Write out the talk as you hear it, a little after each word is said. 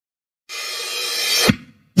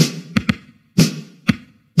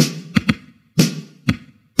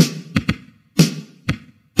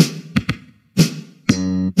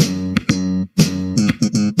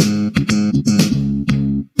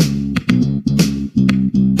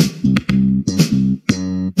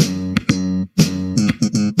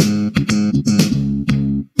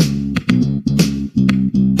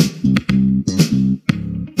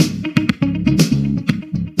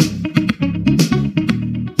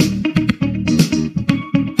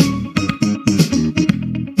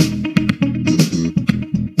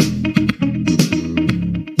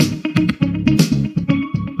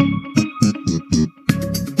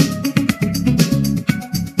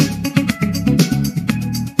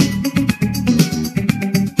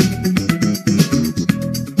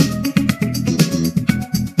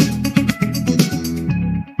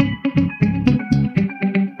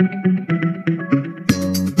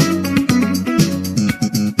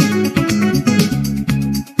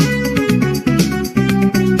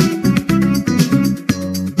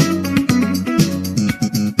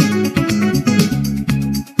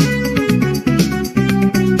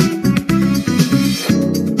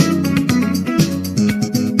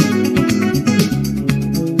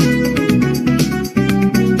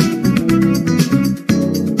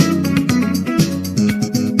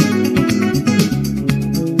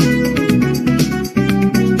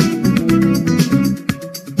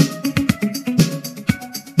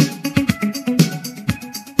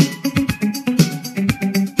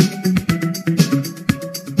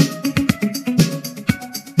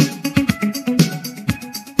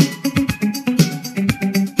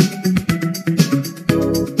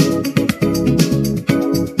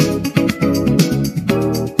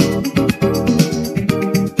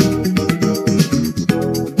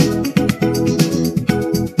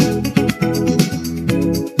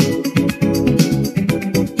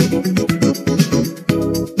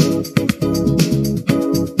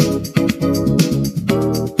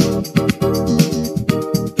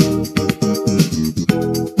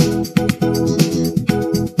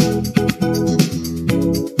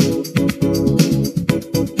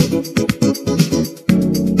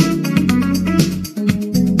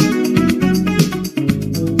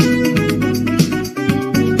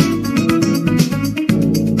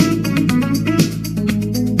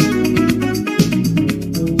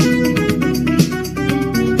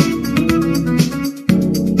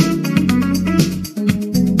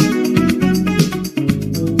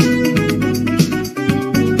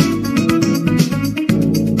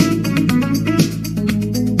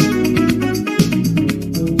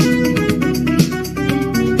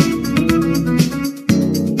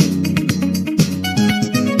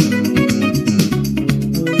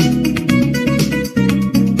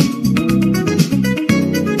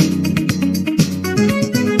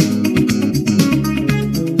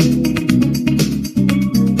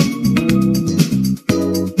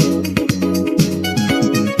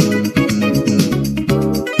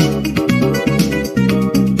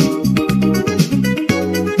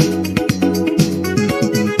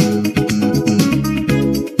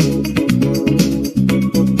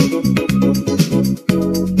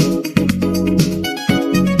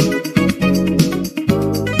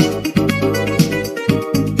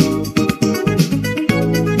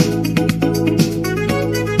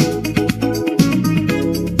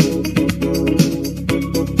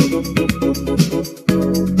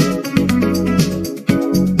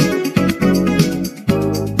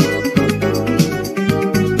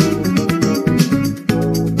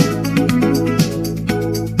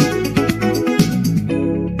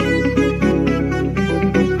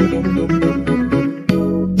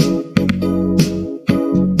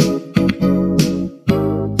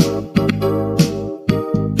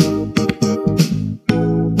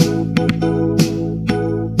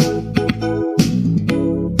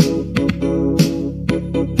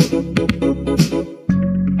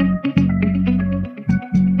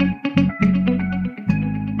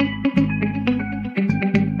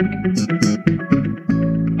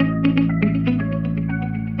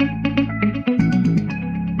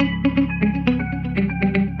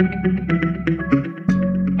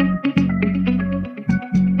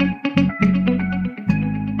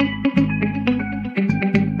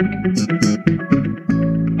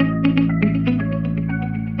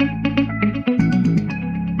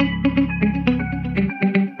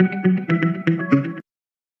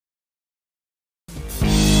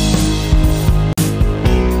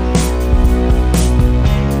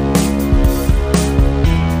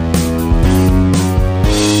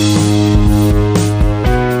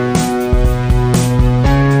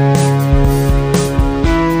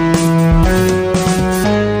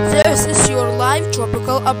and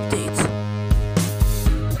tropical updates.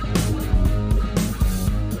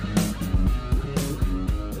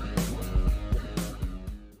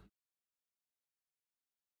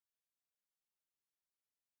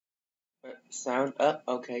 Sound up.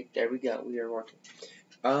 Okay, there we go. We are working.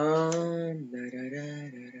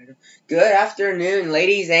 Good afternoon,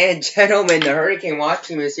 ladies and gentlemen. The Hurricane Watch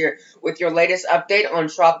Team is here with your latest update on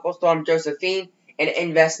Tropical Storm Josephine and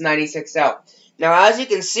Invest 96L. Now, as you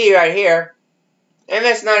can see right here,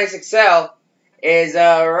 Invest 96L is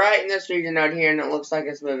right in this region out here, and it looks like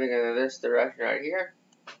it's moving in this direction right here.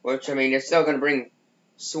 Which, I mean, it's still going to bring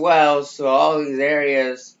swells to all these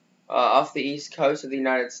areas off the east coast of the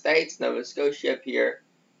United States, Nova Scotia up here.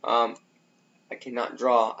 I cannot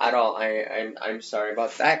draw at all. I'm sorry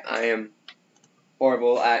about that. I am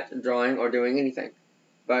horrible at drawing or doing anything.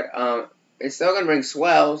 But it's still going to bring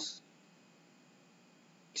swells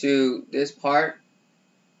to this part.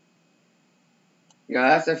 You know,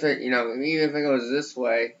 that's if it, you know, even if it goes this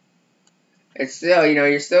way, it's still, you know,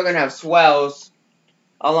 you're still going to have swells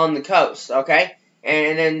along the coast, okay?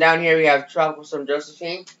 And then down here we have Tropical Storm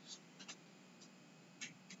Josephine.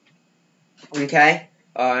 Okay?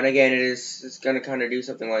 And again, it's going to kind of do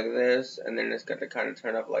something like this, and then it's going to kind of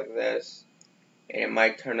turn up like this, and it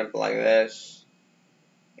might turn up like this,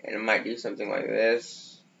 and it might do something like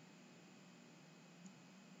this.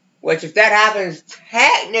 Which, if that happens,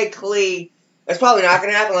 technically, it's probably not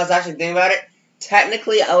going to happen unless I actually think about it.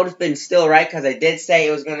 Technically, I would have been still right, because I did say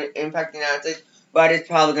it was going to impact the United States, but it's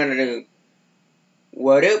probably going to do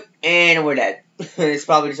whoop, and we're dead. It's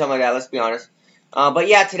probably something like that, let's be honest. But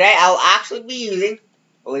yeah, today I'll actually be using,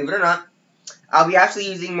 believe it or not, I'll be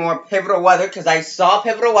actually using more pivotal weather, because I saw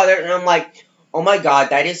pivotal weather, and I'm like, oh my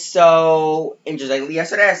god, that is so interesting.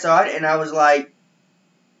 Yesterday I saw it, and I was like,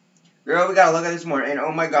 girl, we gotta look at this more, and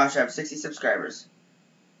oh my gosh, I have 60 subscribers.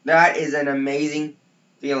 That is an amazing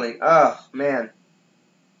feeling. Oh, man.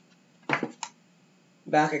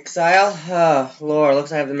 Back exile. Oh, Lord, looks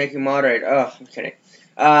like I have to make you moderate. Oh, I'm kidding.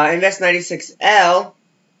 Invest 96L.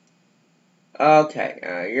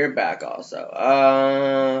 Okay, you're back also.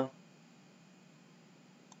 I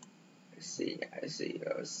see. Just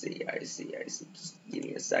give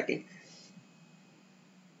me a second.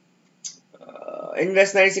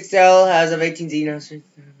 Invest 96L as of 18Z.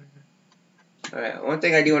 Alright, one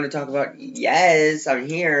thing I do want to talk about. Yes, I'm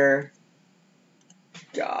here.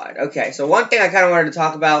 God. Okay, so one thing I kind of wanted to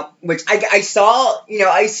talk about, which I saw, you know,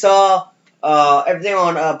 I saw everything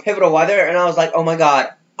on Pivotal Weather, and I was like, oh my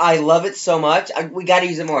god, I love it so much. We got to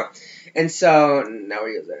use it more. And so, now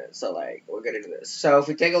we're using it. So, like, we're going to do this. So, if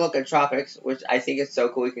we take a look at Tropics, which I think is so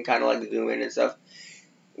cool, we can kind of, like, zoom in and stuff.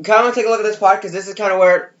 We kind of want to take a look at this part, because this is kind of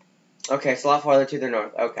where, okay, it's a lot farther to the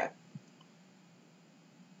north. Okay.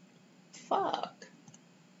 Fuck.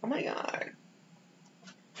 Oh my god.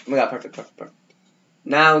 Oh my god, perfect.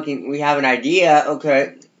 Now we have an idea.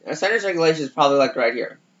 Okay. A center circulation is probably like right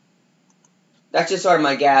here. That's just sort of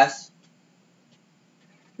my guess.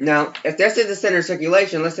 Now, if this is the center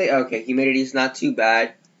circulation, let's say, okay, humidity is not too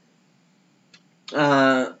bad.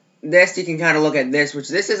 This, you can kind of look at this, which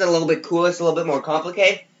this is a little bit cool. It's a little bit more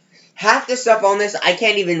complicated. Half the stuff on this I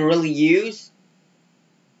can't even really use.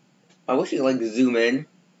 I wish you could, like, zoom in.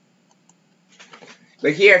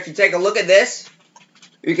 But here, if you take a look at this,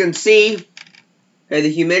 you can see the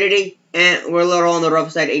humidity, and we're a little on the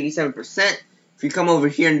rough side, 87%. If you come over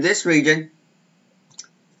here in this region,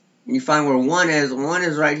 and you find where one is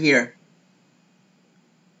right here.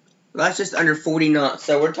 That's just under 40 knots.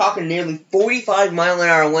 So we're talking nearly 45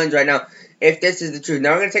 mile-an-hour winds right now, if this is the truth.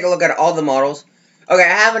 Now we're going to take a look at all the models. Okay,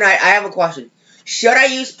 I have a question. Should I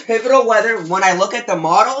use pivotal weather when I look at the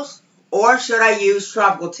models, or should I use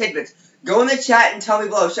tropical tidbits? Go in the chat and tell me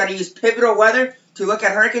below. Should I use pivotal weather to look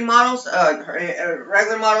at hurricane models,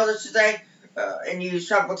 regular models, I should say, and use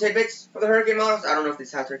tropical tidbits for the hurricane models? I don't know if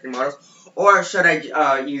this has hurricane models. Or should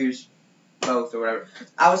I use both or whatever?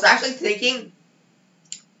 I was actually thinking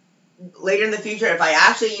later in the future, if I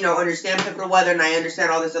actually, you know, understand pivotal weather and I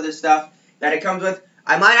understand all this other stuff that it comes with,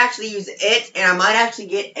 I might actually use it, and I might actually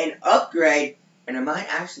get an upgrade, and I might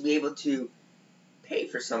actually be able to pay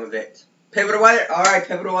for some of it. Pivotal weather? Alright,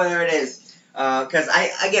 pivotal weather it is. Because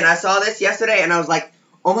I saw this yesterday, and I was like,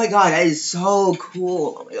 oh my god, that is so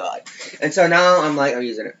cool. Oh my god. And so now I'm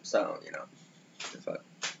using it. So, you know.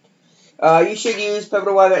 You should use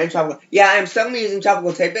pivotal weather and tropical. Yeah, I'm still gonna be using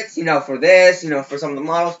tropical tidbits, you know, for this, you know, for some of the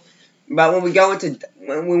models. But when we go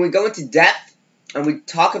into depth and we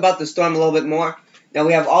talk about the storm a little bit more, now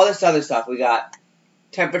we have all this other stuff. We got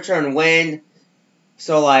temperature and wind.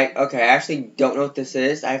 So, like, okay, I actually don't know what this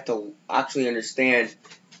is. I have to actually understand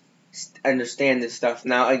understand this stuff.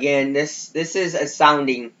 Now, again, this is a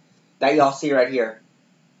sounding that y'all see right here.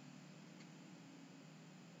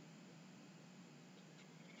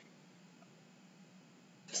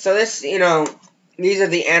 So this, these are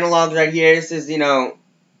the analogs right here. This is,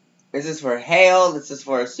 this is for hail. This is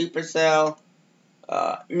for a supercell.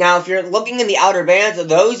 Now, if you're looking in the outer bands,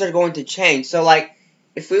 those are going to change. So, like,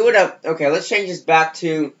 if we would have, okay, let's change this back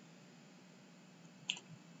to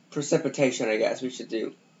precipitation, I guess we should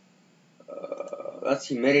do. That's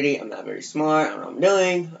humidity. I'm not very smart. I don't know what I'm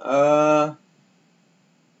doing.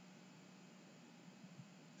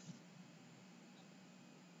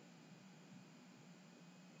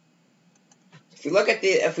 If we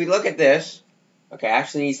look at this, okay, I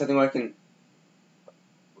actually need something where I can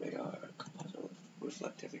radar composite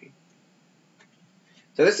reflectivity.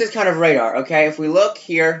 So this is kind of radar, okay? If we look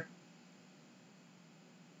here,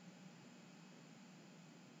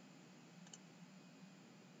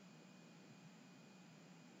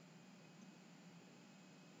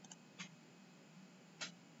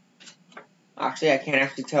 actually I can't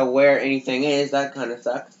actually tell where anything is. That kind of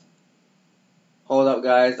sucks. Hold up,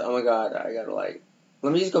 guys. Oh my god, I gotta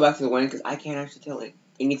let me just go back to the wind because I can't actually tell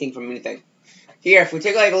anything from anything. Here, if we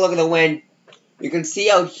take a look at the wind, you can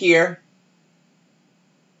see out here.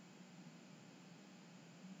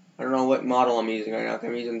 I don't know what model I'm using right now.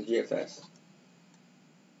 I'm using the GFS.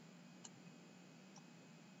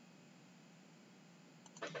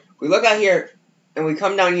 We look out here, and we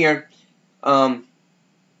come down here. One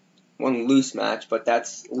loose match, but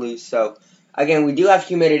that's loose. So again, we do have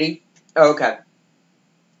humidity. Oh, okay.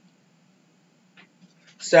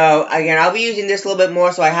 So again, I'll be using this a little bit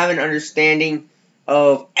more, so I have an understanding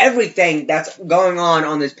of everything that's going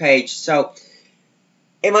on this page. So,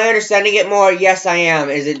 am I understanding it more? Yes, I am.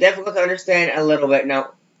 Is it difficult to understand? A little bit.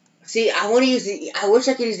 Now, see, I want to use I wish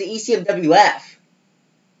I could use the ECMWF.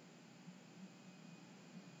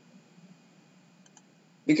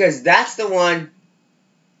 Because that's the one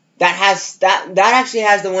that has, that actually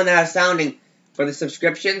has the one that has sounding for the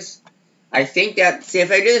subscriptions. I think that, see,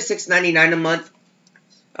 if I do the $6.99 a month,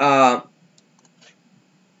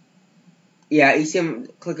 yeah,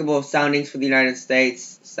 ECM clickable soundings for the United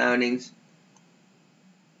States, soundings.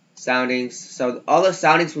 So all the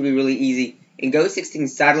soundings would be really easy. And Go 16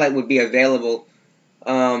 satellite would be available.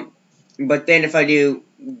 But then if I do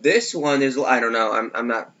this one, there's, I don't know, I'm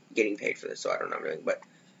not getting paid for this, so I don't know really. But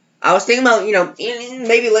I was thinking about,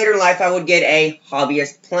 maybe later in life I would get a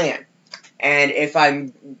hobbyist plan. And if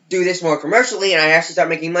I do this more commercially and I actually start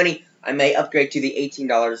making money, I may upgrade to the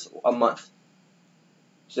 $18 a month.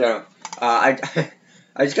 So, I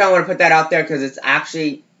just kind of want to put that out there because it's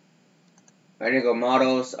actually, I'm going to go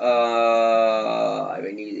models, I've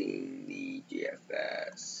been using the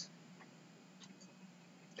GFS.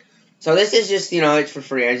 So this is just, it's for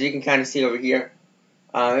free, as you can kind of see over here.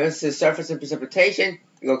 This is surface and precipitation.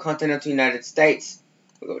 We go continental United States.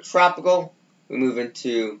 We go tropical. We move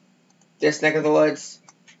into this neck of the woods.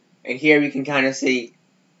 And here we can kind of see,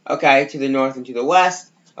 okay, to the north and to the west.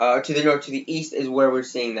 To the north to the east is where we're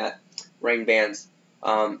seeing that rain bands.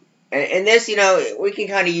 And this, we can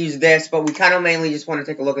kind of use this, but we kind of mainly just want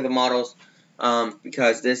to take a look at the models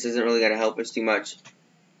because this isn't really going to help us too much.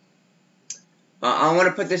 I want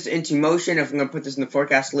to put this into motion. If I'm going to put this in the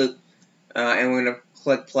forecast loop, and we're going to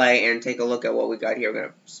click play and take a look at what we got here. We're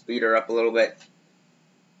going to speed her up a little bit.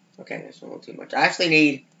 Okay, that's a little too much. I actually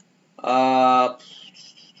need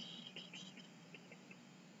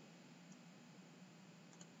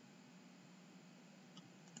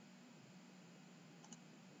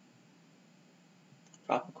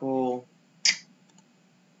tropical.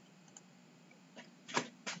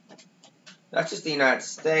 That's just the United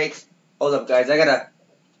States. Hold up, guys. I gotta.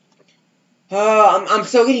 I'm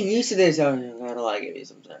still getting used to this. Oh, I gotta like it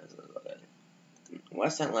sometimes.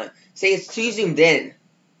 What's that line? See, it's too zoomed in.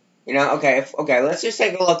 Okay. Okay, let's just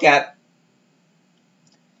take a look at.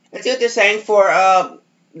 Let's see what they're saying for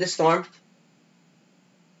the storm.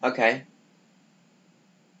 Okay.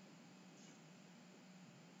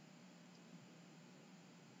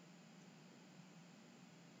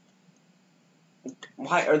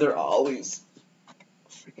 Why are there always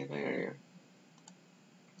freaking thing right here?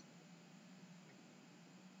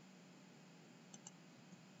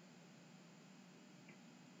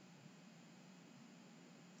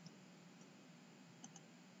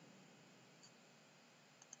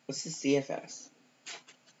 What's the CFS?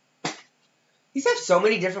 These have so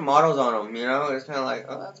many different models on them, It's kind of like,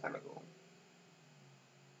 oh, that's kind of cool.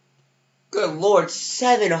 Good lord,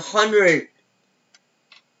 700.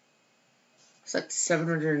 It's like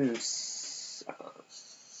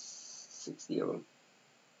 760 of them.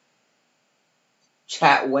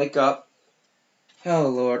 Chat, wake up. Oh,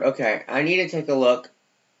 Lord. Okay, I need to take a look.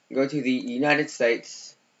 Go to the United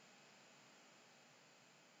States.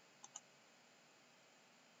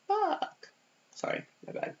 Fuck. Sorry,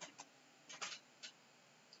 my bad.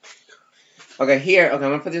 Okay, here. Okay, I'm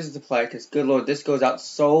going to put this into play because, good Lord, this goes out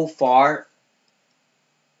so far.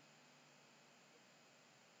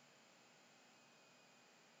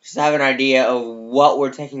 Just have an idea of what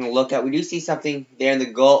we're taking a look at. We do see something there in the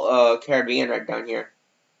Gulf, Caribbean right down here.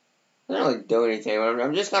 I don't really do anything.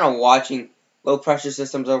 I'm just kind of watching low pressure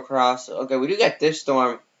systems across. Okay, we do get this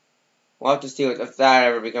storm. We'll have to see if that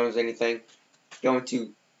ever becomes anything. Going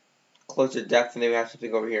to closer depth, and then we have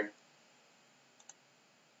something over here.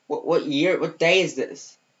 What year? What day is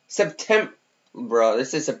this? September, bro.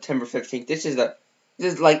 This is September 15th. This is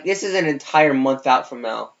an entire month out from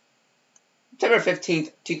now. September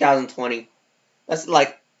 15th, 2020. That's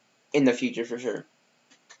like in the future for sure.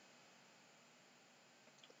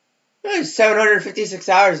 That is 756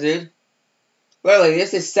 hours, dude. Literally,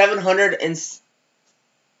 this is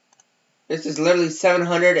literally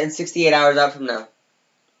 768 hours out from now.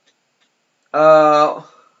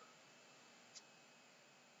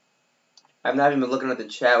 I've not even been looking at the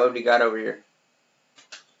chat. What have we got over here?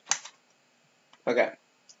 Okay.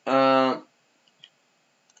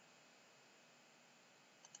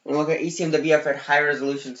 We'll look at ECMWF at high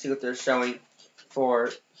resolution, see what they're showing for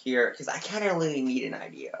here, because I kind of really need an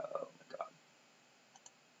idea. Oh my god.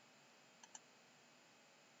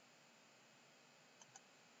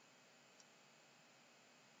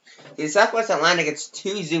 The Southwest Atlantic, it's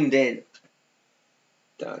too zoomed in.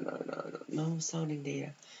 No sounding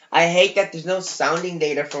data. I hate that there's no sounding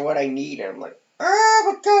data for what I need. And I'm like, oh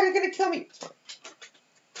my god, you're gonna kill me.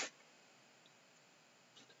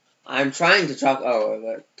 I'm trying to talk.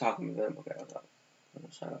 Oh, talking to them. Okay,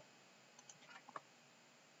 shut up.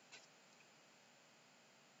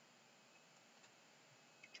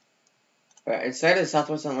 Alright, inside of the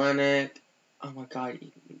Southwest Atlantic. Oh my god,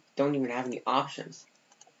 you don't even have any options.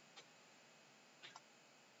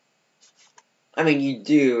 I mean, you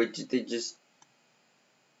do. They just.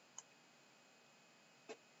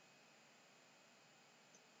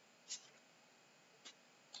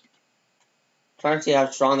 Trying to see how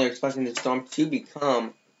strong they're expecting the storm to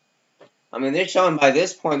become. I mean, they're showing by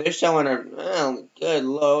this point, they're showing a good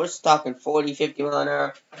low. We're talking 40, 50 miles an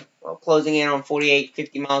hour. Well, closing in on 48,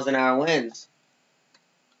 50 miles an hour winds.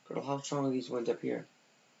 Girl, how strong are these winds up here?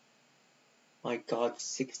 My god,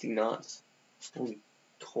 60 knots.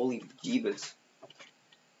 Holy jeebus.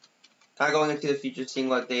 Kind of going into the future, seeing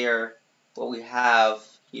what we have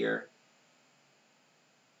here.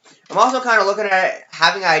 I'm also kind of looking at it,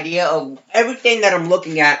 having an idea of everything that I'm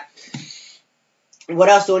looking at. What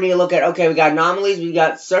else do we need to look at? Okay, we got anomalies, we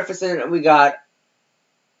got surface, and we got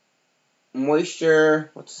moisture.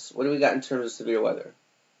 What do we got in terms of severe weather?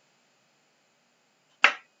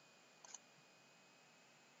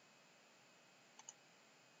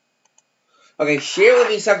 Okay, shear would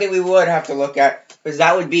be something we would have to look at, because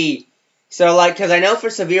that would be, so like, because I know for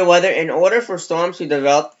severe weather, in order for storms to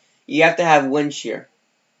develop, you have to have wind shear.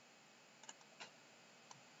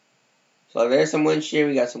 So there's some wind shear,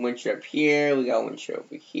 we got some wind shear up here, we got wind shear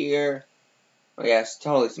over here. Oh yes,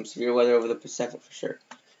 totally some severe weather over the Pacific for sure.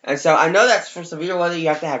 And so I know that for severe weather you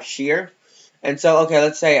have to have shear. And so, okay,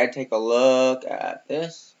 let's say I take a look at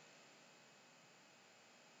this.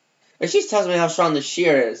 It just tells me how strong the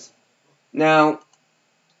shear is. Now,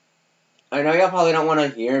 I know y'all probably don't want to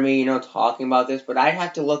hear me, talking about this, but I'd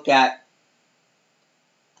have to look at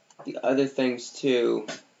the other things too.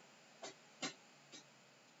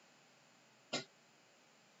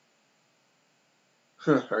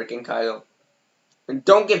 Hurricane Kyle. And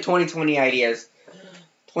don't give 2020 ideas.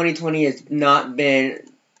 2020 has not been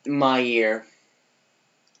my year.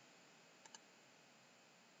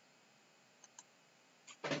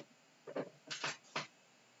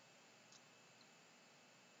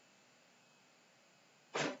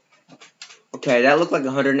 Okay, that looked like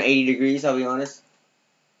 180 degrees, I'll be honest.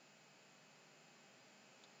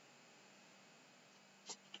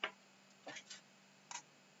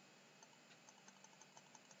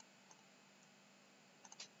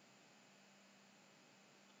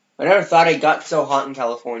 I never thought it got so hot in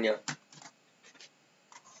California.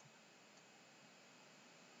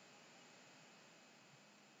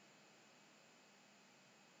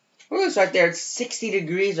 Look at this right there. It's 60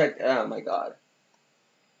 degrees right there. Oh my god.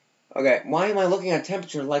 Okay, why am I looking at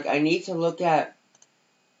temperature? Like, I need to look at...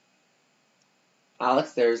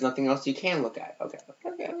 Alex, there's nothing else you can look at. Okay.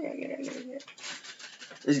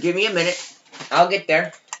 Just give me a minute. I'll get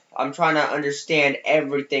there. I'm trying to understand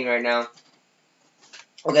everything right now.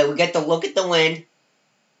 Okay, we get to look at the wind.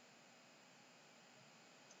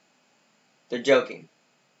 They're joking.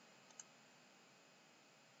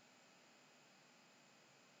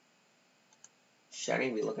 Shit, I need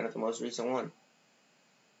to be looking at the most recent one.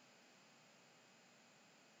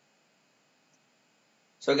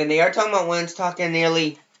 So again, they are talking about winds, talking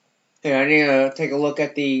nearly. Here, I need to take a look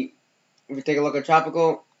at the. If we take a look at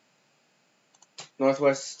tropical,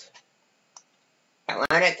 northwest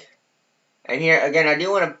Atlantic, and here again, I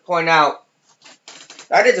do want to point out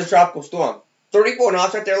that is a tropical storm. 34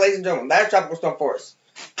 knots right there, ladies and gentlemen. That is tropical storm force.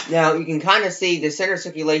 Now you can kind of see the center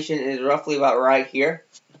circulation is roughly about right here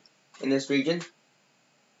in this region.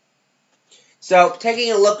 So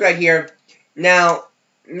taking a look right here now.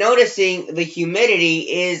 Noticing the humidity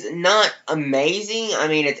is not amazing. I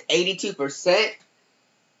mean, it's 82%.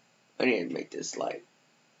 I need to make this light.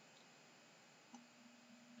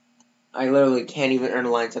 I literally can't even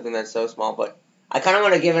underline something that's so small, but I kind of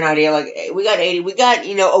want to give an idea. Like, we got 80, we got,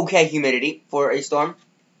 you know, okay humidity for a storm.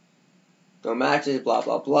 No matches, blah,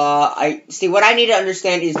 blah, blah. See, what I need to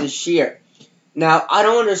understand is the shear. Now, I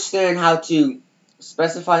don't understand how to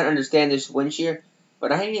specify and understand this wind shear,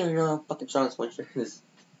 but I don't even know how fucking strong this wind shear is.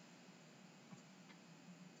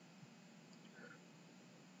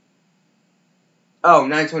 Oh,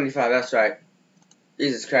 925, that's right.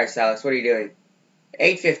 Jesus Christ, Alice, what are you doing?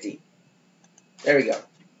 850. There we go.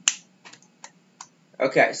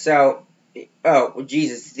 Okay, so, oh,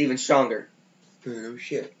 Jesus, it's even stronger. Oh,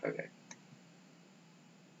 shit, okay.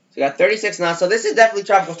 So you got 36 knots, so this is definitely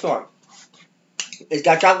tropical storm. It's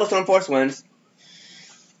got tropical storm force winds.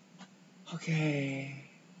 Okay.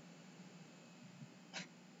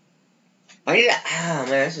 I need to, man,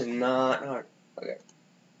 this is not hard. Okay.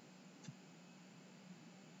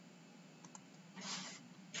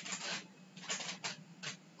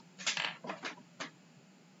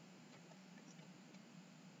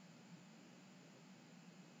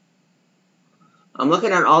 I'm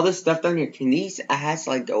looking at all this stuff down here. Can these ads,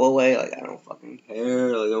 like, go away? Like, I don't fucking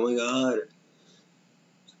care. Like, oh my god.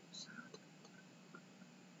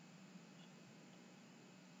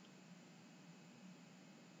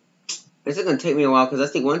 This is going to take me a while, because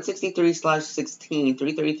that's the 163/16,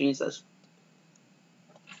 333/.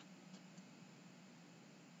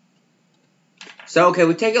 So, okay,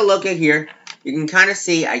 we take a look at here. You can kind of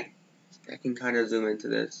see, I can kind of zoom into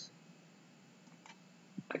this.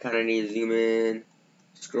 I kind of need to zoom in,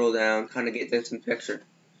 scroll down, kind of get this in picture.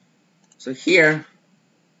 So here,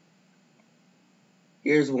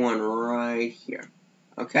 here's one right here.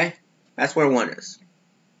 Okay? That's where one is.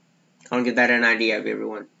 Kind of get that an idea of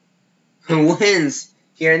everyone. Winds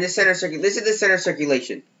here in the center circulation. This is the center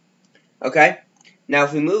circulation. Okay? Now,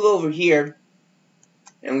 if we move over here,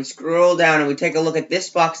 and we scroll down and we take a look at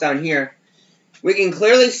this box down here, we can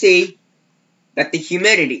clearly see that the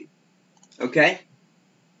humidity, okay?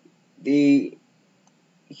 The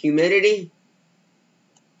humidity,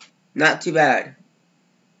 not too bad.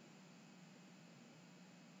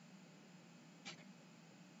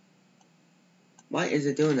 Why is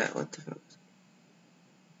it doing that? What the fuck?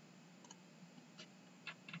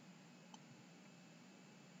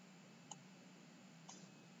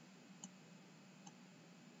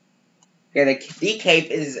 Yeah, the D-Cape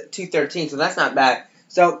is 213, so that's not bad.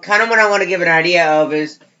 So, kind of what I want to give an idea of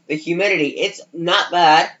is the humidity. It's not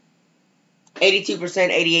bad. 82%,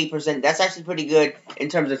 88%. That's actually pretty good in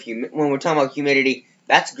terms of when we're talking about humidity.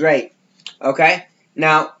 That's great. Okay?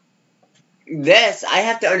 Now, this, I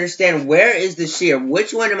have to understand where is the shear.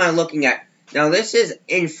 Which one am I looking at? Now, this is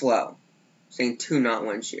inflow. Saying 2 knot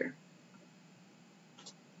wind shear.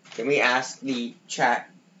 Can we ask the chat?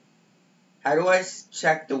 How do I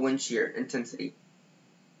check the wind shear intensity?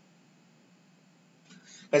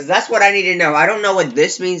 Because that's what I need to know. I don't know what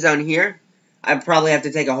this means down here. I probably have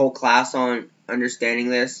to take a whole class on understanding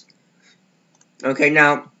this. Okay,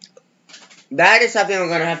 now, that is something I'm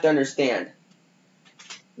going to have to understand.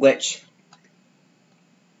 Which,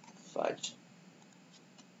 fudge.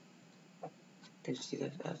 Did you see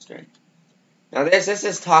that? That's great. Now, this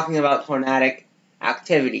is talking about tornadic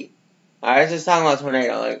activity. Alright, this is talking about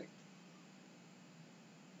tornado. Like,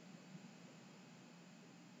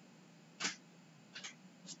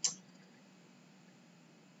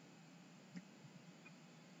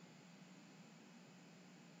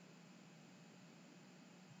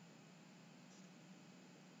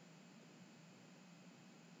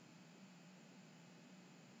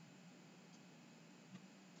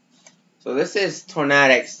 so this is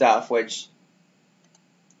tornadic stuff, which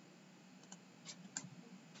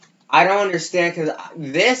I don't understand, because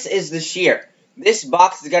this is the shear. This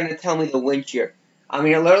box is going to tell me the wind shear. I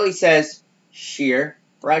mean, it literally says shear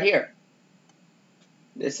right here.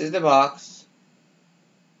 This is the box.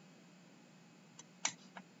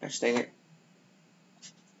 Gosh dang it.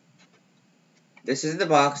 This is the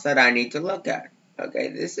box that I need to look at. Okay,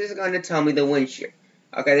 this is going to tell me the wind shear.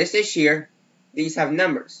 Okay, this is shear. These have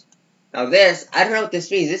numbers. Now this, I don't know what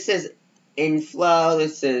this means. This is inflow.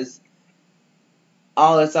 This is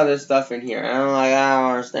all this other stuff in here. I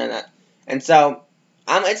don't understand that. And so,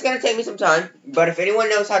 it's going to take me some time. But if anyone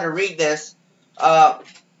knows how to read this,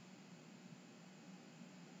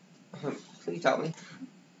 please help me.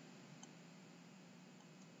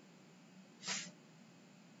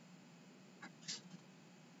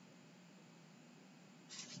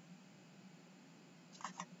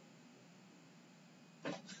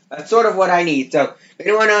 That's sort of what I need. So, if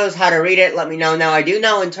anyone knows how to read it, let me know. Now, I do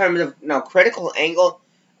know in terms of critical angle.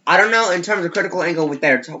 I don't know in terms of critical angle what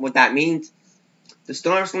that means. The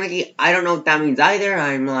storm slinky, I don't know what that means either.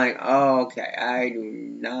 I'm like, oh, okay. I do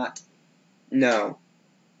not know.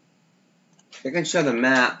 I can show the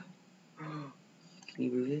map. Can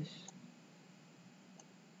you move this?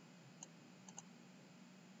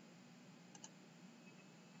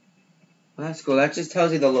 Well, that's cool. That just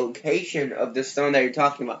tells you the location of the stone that you're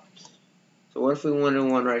talking about. So what if we wanted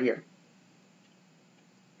one right here?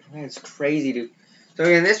 That's crazy, dude. So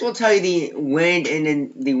again, this will tell you the wind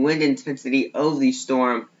and the wind intensity of the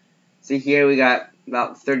storm. So here we got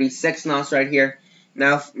about 36 knots right here.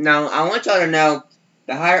 Now I want y'all to know,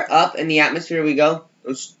 the higher up in the atmosphere we go,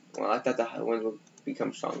 well, I thought the high winds would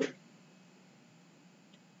become stronger. At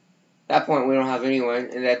that point, we don't have any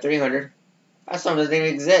wind, and at 300, that storm doesn't even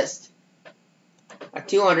exist. At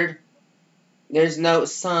 200, there's no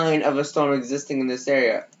sign of a storm existing in this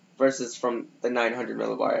area, versus from the 900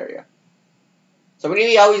 millibar area. So when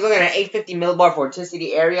you're always looking at 850 millibar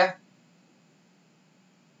vorticity area,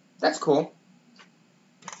 that's cool.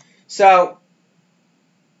 So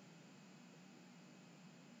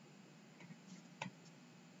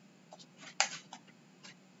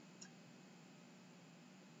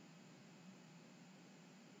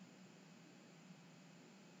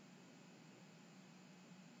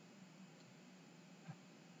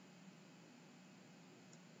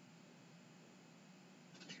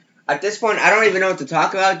at this point, I don't even know what to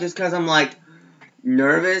talk about, just because I'm like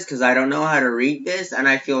nervous because I don't know how to read this, and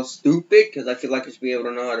I feel stupid because I feel like I should be able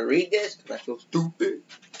to know how to read this because I feel stupid.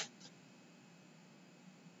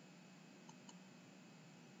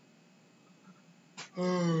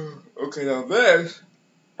 Okay, now this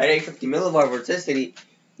at 850 millibar vorticity,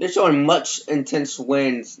 they're showing much intense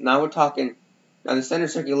winds. Now we're talking. Now the center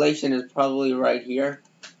circulation is probably right here.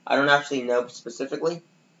 I don't actually know specifically.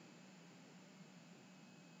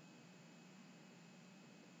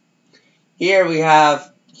 Here we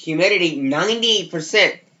have humidity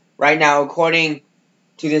 90% right now, according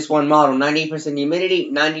to this one model. 90%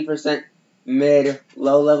 humidity, 90%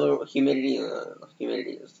 low level humidity.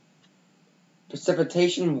 Humidity is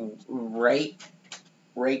precipitation rate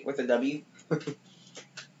with a W.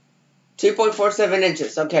 2.47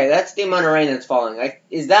 inches. Okay, that's the amount of rain that's falling.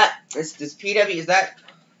 This PW, is that?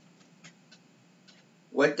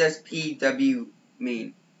 What does PW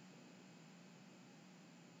mean?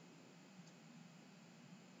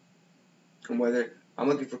 Weather. I'm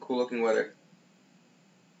looking for cool looking weather.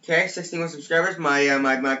 Okay, 61 subscribers.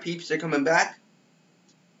 My peeps are coming back.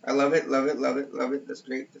 I love it, love it, love it, love it. That's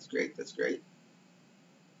great, that's great, that's great.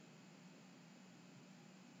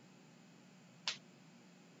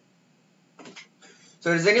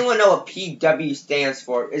 So does anyone know what PW stands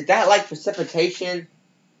for? Is that like precipitation?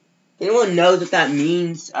 If anyone knows what that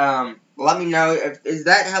means, let me know. Is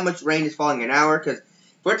that how much rain is falling an hour? Because if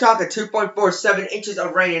we're talking 2.47 inches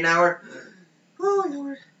of rain an hour, oh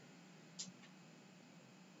Lord.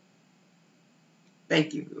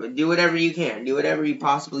 Thank you. Do whatever you can. Do whatever you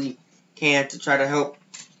possibly can to try to help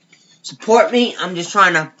support me. I'm just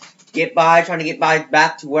trying to get by,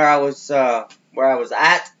 back to where I was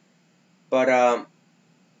at. But I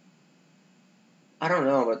don't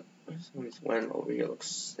know, but this wind over here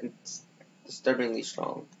looks disturbingly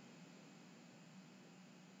strong.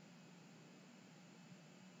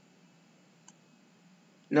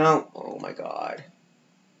 No, oh my god.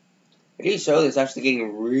 I did show this actually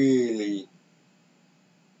getting really.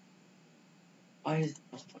 Why is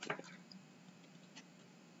oh, fucking god.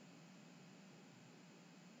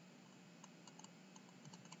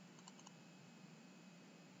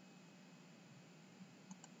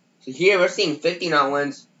 So here we're seeing 50 knot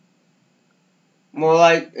winds. More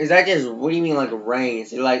like, is that just, what do you mean like rain?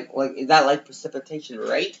 Is it like is that like precipitation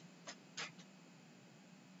rate?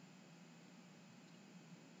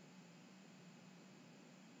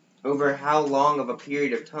 Over how long of a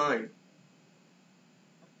period of time?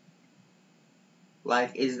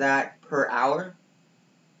 Like, is that per hour?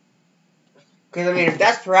 Because I mean, if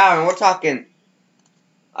that's per hour, and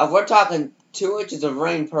we're talking 2 inches of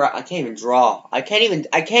rain per. I can't even draw. I can't even.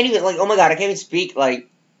 Like. Oh my god. I can't even speak. Like.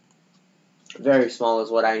 Very small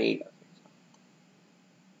is what I need.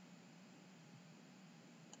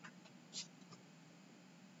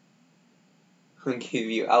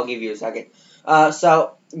 I'll give you a second.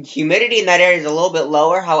 So humidity in that area is a little bit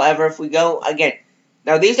lower. However, if we go again,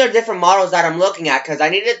 now these are different models that I'm looking at because I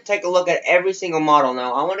need to take a look at every single model.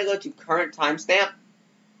 Now I want to go to current timestamp,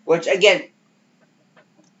 which again,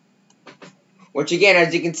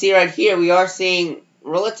 as you can see right here, we are seeing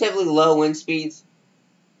relatively low wind speeds.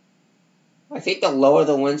 I think the lower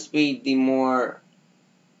the wind speed, the more.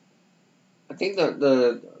 I think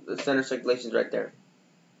the center circulation is right there.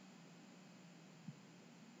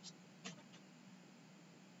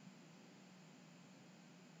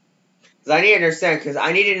 Because I need to understand, because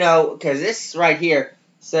I need to know, because this right here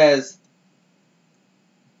says,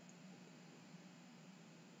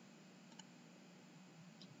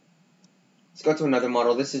 let's go to another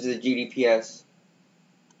model. This is the GDPS,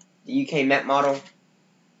 the UK Met model.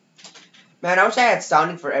 Man, I wish I had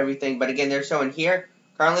sounding for everything, but again, they're showing here.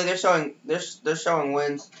 Currently, they're showing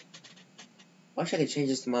winds. I wish I could change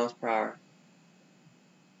this to miles per hour.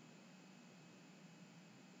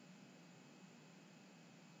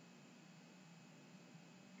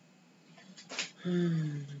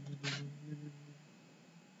 You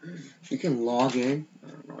can log in.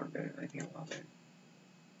 I can't log in.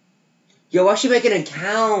 Yo, I should make an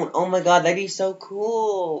account. Oh my god, that'd be so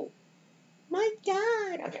cool. My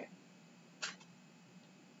god. Okay.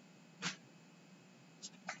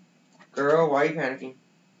 Girl, why are you panicking?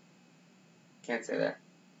 Can't say that.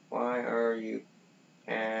 Why are you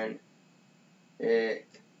panicking?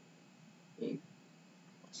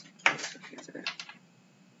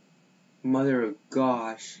 Mother of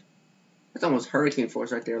gosh. That's almost hurricane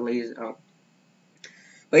force right there, ladies. Oh.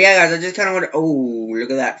 But yeah, guys, I just kind of want to... Oh,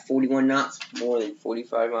 look at that. 41 knots. More than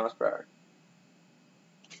 45 miles per hour.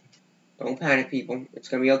 Don't panic, people. It's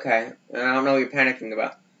going to be okay. And I don't know what you're panicking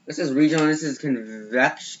about. This is regional. This is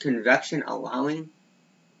convection allowing.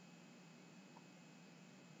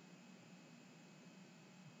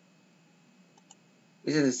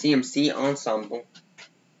 This is the CMC ensemble.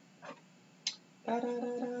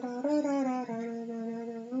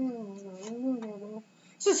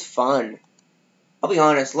 This is fun. I'll be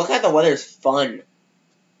honest. Look at the weather is fun.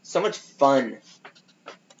 So much fun.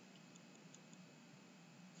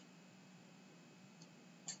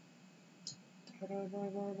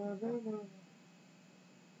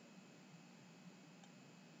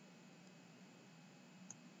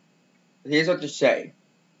 Here's what to say.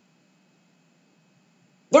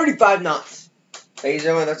 35 knots. Ladies and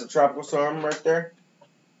gentlemen, that's a tropical storm right there.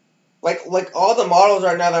 Like all the models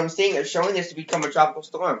right now that I'm seeing are showing this to become a tropical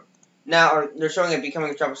storm. Now, or they're showing it becoming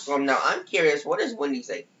a tropical storm. Now, I'm curious, what does Windy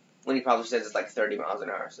say? Windy probably says it's like 30 miles an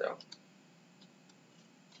hour, so.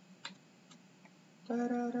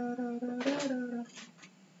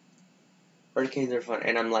 Hurricanes are fun,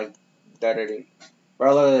 and I'm like, da-da-ding.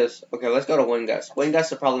 Bro, look at this. Okay, let's go to wind gusts. Wind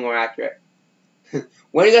gusts are probably more accurate.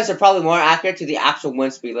 Wind gusts are probably more accurate to the actual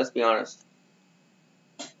wind speed, let's be honest.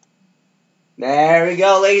 There we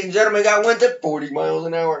go, ladies and gentlemen. We got winds at 40 miles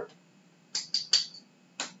an hour.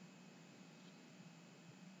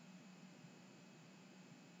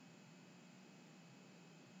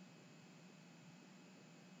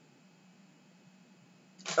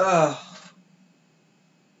 Ugh.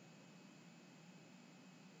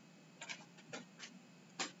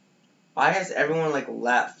 Why has everyone, like,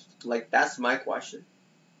 left? Like, that's my question.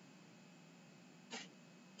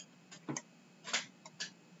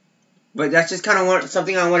 But that's just kind of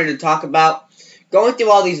something I wanted to talk about. Going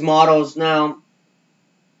through all these models now.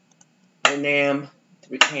 The NAM,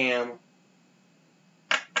 3CAM.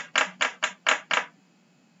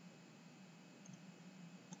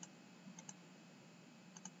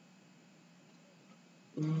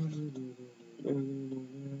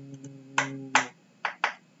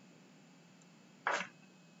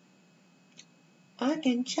 I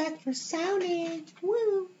can check for sounding.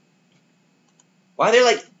 Woo. Why they're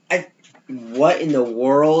like, what in the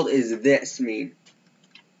world is this mean?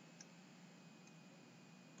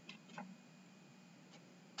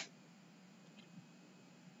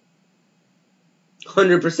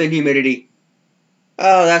 %, humidity.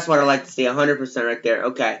 Oh, that's what I like to see. 100% right there.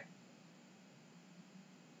 Okay.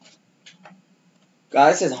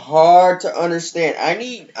 Guys, this is hard to understand. I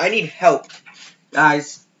need help.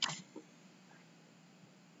 Guys,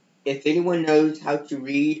 if anyone knows how to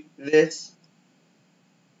read this,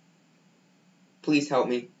 please help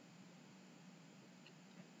me.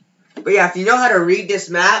 But yeah, if you know how to read this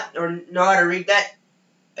map, or know how to read that,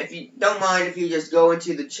 if you don't mind, if you just go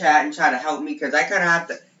into the chat and try to help me, because I kind of have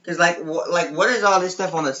to, because like what does all this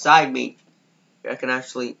stuff on the side mean? I can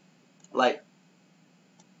actually, like,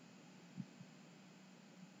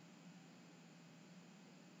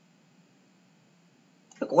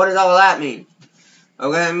 what does all of that mean?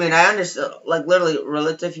 Okay, I mean, I understand, like, literally,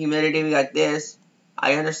 relative humidity, we got this.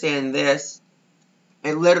 I understand this.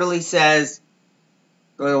 It literally says,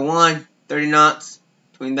 go to 1, 30 knots.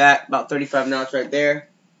 Between that, about 35 knots right there.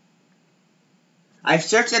 I've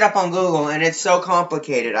searched it up on Google, and it's so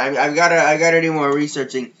complicated. I've gotta do more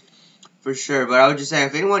researching, for sure. But I was just saying,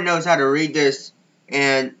 if anyone knows how to read this,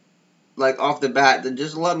 and, like, off the bat, then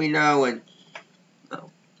just let me know, and,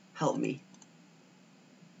 help me.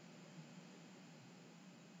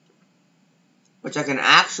 Which I can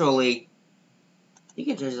actually... You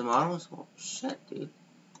can change the models? Oh, shit, dude.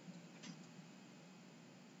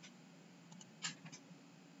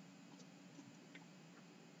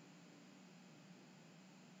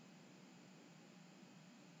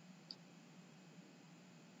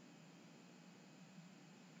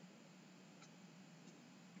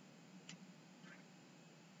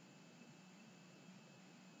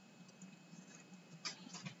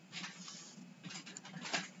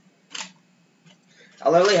 I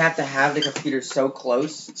literally have to have the computer so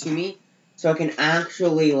close to me, so I can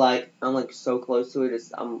actually, like, I'm, like, so close to it,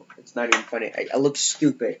 it's not even funny. I look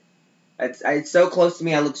stupid. It's so close to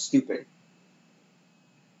me, I look stupid.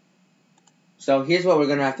 So, here's what we're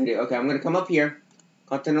gonna have to do. Okay, I'm gonna come up here,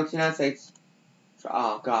 Continental United States.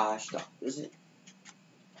 Oh, gosh, is it?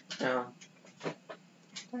 No.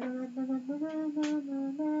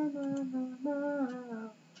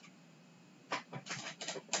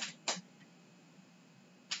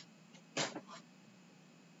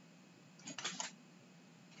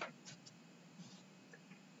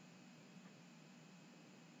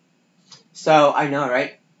 So, I know,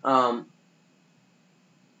 right?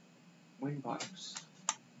 Wind bars.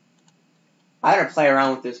 I had to play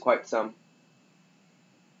around with this quite some.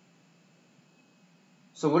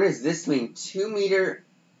 So what does this mean? 2 meter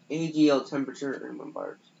AGL temperature and wind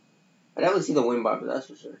bars. I definitely see the wind bar, but that's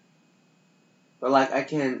for sure. But like I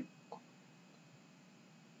can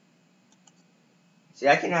see,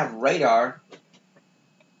 I can have radar.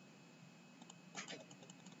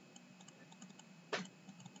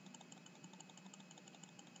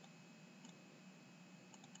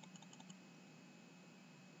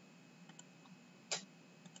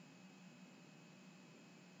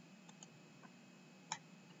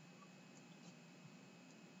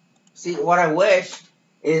 See, what I wish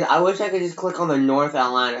is I wish I could just click on the North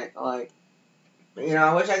Atlantic. Like, you know,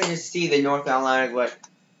 I wish I could just see the North Atlantic, but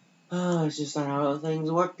oh, it's just not how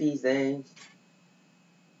things work these days.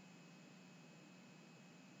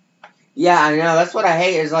 Yeah, I know. That's what I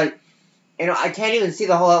hate. Is like, you know, I can't even see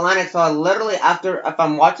the whole Atlantic. So I literally, if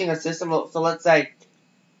I'm watching a system, so let's say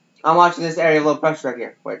I'm watching this area of low pressure right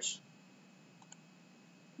here, which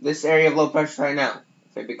this area of low pressure right now,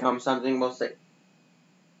 if it becomes something, we'll see.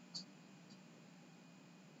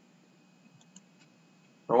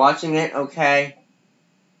 We're watching it, okay.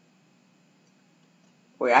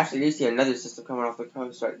 We actually do see another system coming off the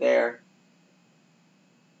coast right there.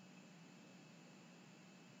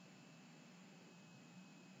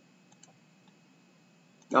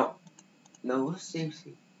 No. No, let's see.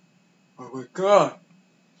 Oh my god.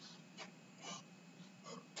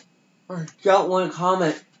 I got one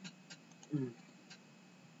comment.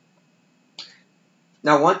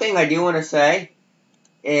 Now, one thing I do want to say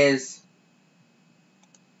is,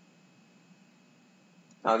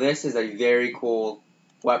 now this is a very cool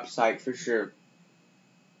website for sure.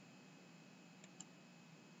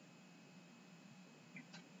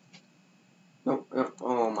 No, no,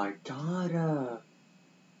 oh my god.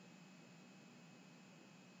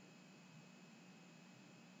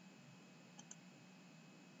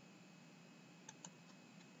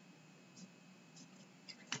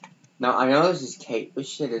 Now, I know this is Cape. This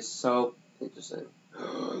shit is so interesting.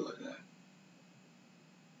 Look at that.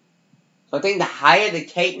 So I think the higher the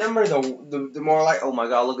Cape number, the more like, oh my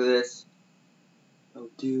god, look at this. Oh,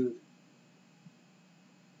 dude.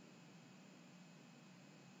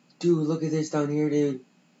 Dude, look at this down here, dude.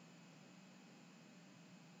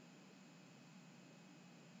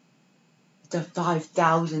 It's a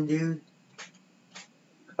 5,000, dude.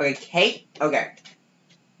 Okay, Cape. Okay.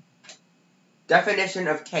 Definition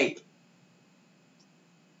of Cape.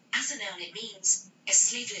 As a noun, it means a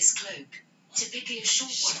sleeveless cloak, typically a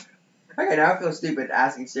short one. Okay, now I feel stupid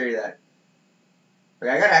asking Siri that.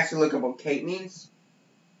 Okay, I gotta actually look up what Cape means.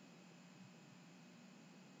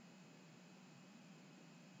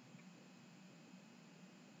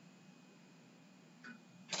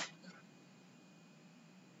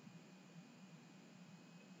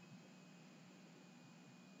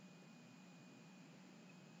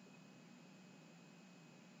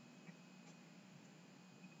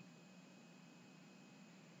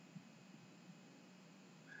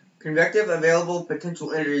 Convective available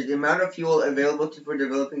potential energy is the amount of fuel available for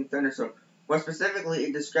developing thunderstorm. More specifically,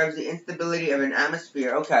 it describes the instability of an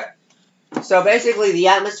atmosphere. Okay. So basically, the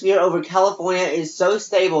atmosphere over California is so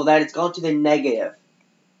stable that it's gone to the negative.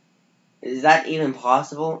 Is that even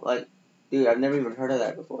possible? Like, dude, I've never even heard of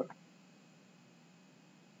that before.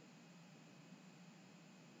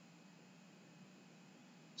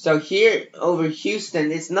 So here over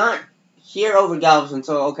Houston, it's not here over Galveston.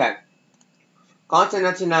 So, okay.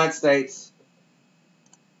 Continental United States.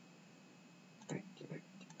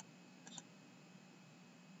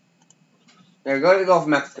 There, go to the Gulf of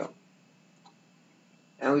Mexico.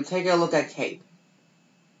 And we take a look at Cape.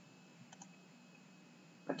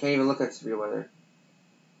 I can't even look at severe weather.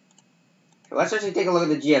 Okay, let's actually take a look at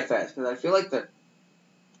the GFS, because I feel like the...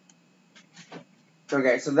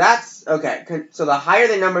 Okay, so that's... Okay, so the higher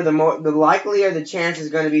the number, the likelier the chance is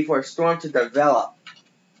going to be for a storm to develop.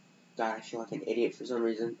 God, I feel like an idiot for some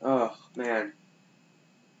reason. Oh, man.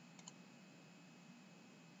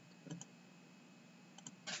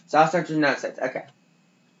 South Central United States, okay.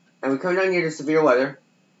 And we come down here to severe weather.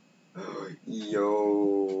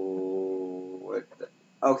 Yo, what the...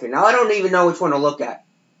 Okay, now I don't even know which one to look at.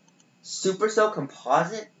 Supercell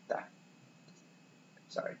composite?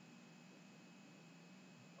 Sorry.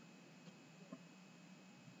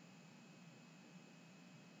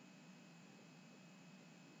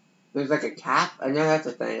 There's like a cap? I know that's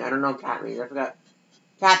a thing. I don't know what cap means. I forgot.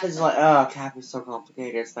 Cap is like... Oh, cap is so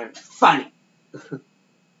complicated. It's like funny.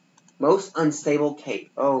 Most unstable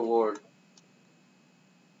cape. Oh, Lord.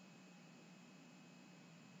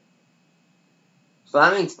 So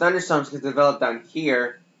that means thunderstorms could develop down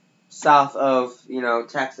here, south of,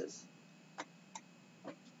 Texas.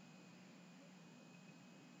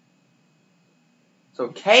 So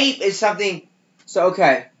Cape is something...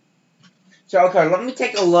 okay, let me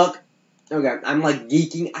take a look. Okay, I'm like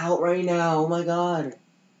geeking out right now. Oh my god.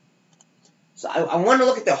 So I want to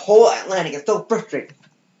look at the whole Atlantic. It's so frustrating.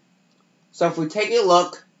 So if we take a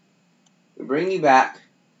look, we bring you back.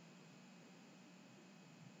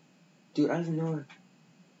 Dude, I don't even know.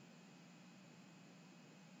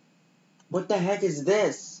 What the heck is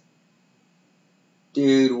this?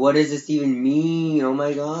 Dude, what does this even mean? Oh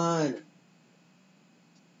my god.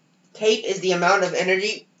 Cape is the amount of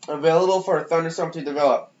energy available for a thunderstorm to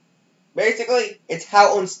develop. Basically, it's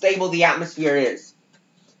how unstable the atmosphere is.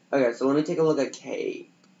 Okay, so let me take a look at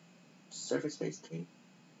Cape. Surface-based Cape.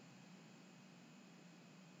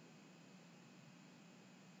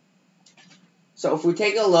 So if we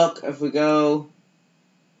take a look, if we go...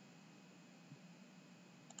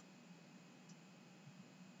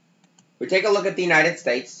 We take a look at the United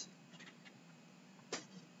States.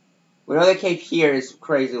 We know the Cape here is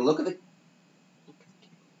crazy. Look at the...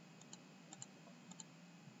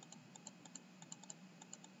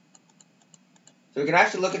 So we can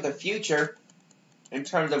actually look at the future in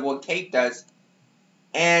terms of what Cape does.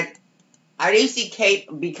 And I do see Cape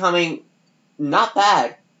becoming not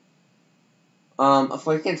bad. If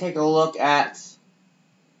we can take a look at...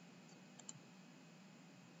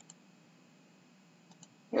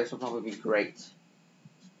 Yeah, this will probably be great.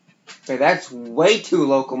 Okay, that's way too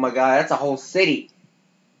local, my guy. That's a whole city.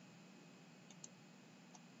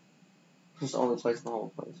 It's the only place in the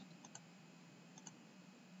whole place.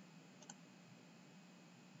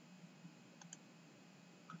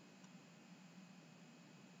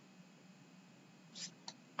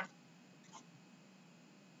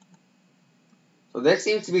 So this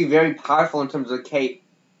seems to be very powerful in terms of Cape.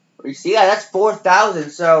 You see that? That's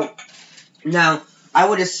 4,000. So, now, I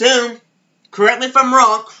would assume, correct me if I'm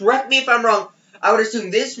wrong, I would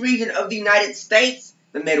assume this region of the United States,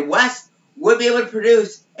 the Midwest, would be able to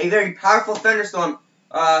produce a very powerful thunderstorm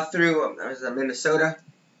through Minnesota.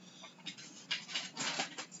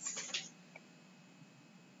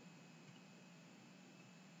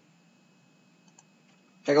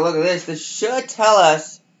 Take a look at this. This should tell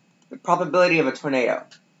us the probability of a tornado.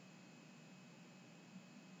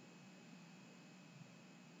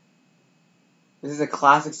 This is a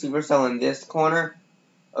classic supercell in this corner.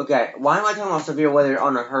 Okay, why am I talking about severe weather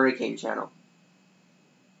on a hurricane channel?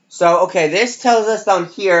 So, okay, this tells us down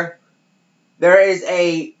here there is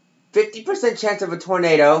a 50% chance of a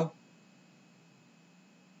tornado,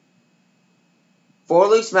 4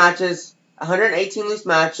 loose matches, 118 loose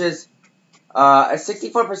matches, a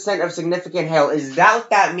 64% of significant hail. Is that what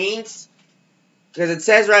that means? Because it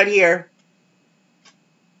says right here,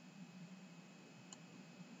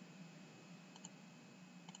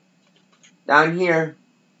 down here,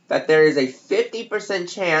 that there is a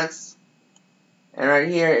 50% chance, and right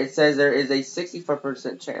here it says there is a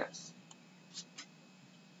 64% chance.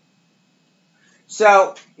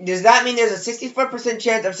 So, does that mean there's a 64%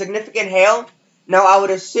 chance of significant hail? Now, I would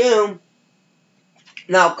assume...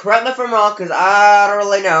 Now, correct me if I'm wrong, because I don't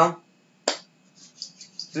really know.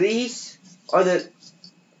 These are the...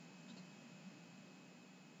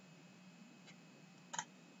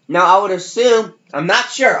 Now, I would assume... I'm not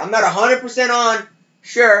sure. I'm not 100% on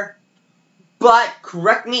sure. But,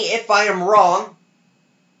 correct me if I am wrong.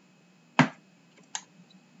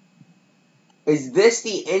 Is this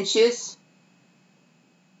the inches?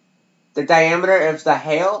 The diameter of the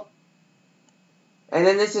hail? And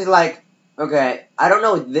then this is like... Okay, I don't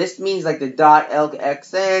know what this means, like the dot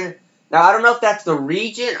LXN. Now, I don't know if that's the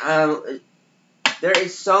region. There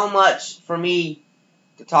is so much for me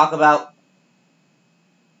to talk about.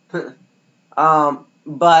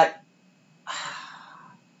 But...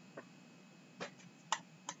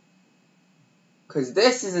 Because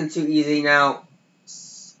this isn't too easy. Now,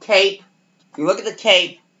 Cape. If you look at the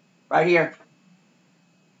Cape, right here.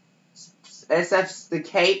 SF's the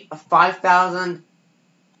Cape of 5,000.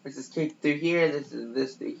 This is Cape through here. This is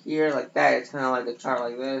this through here. Like that. It's kind of like a chart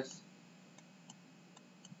like this.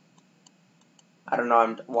 I don't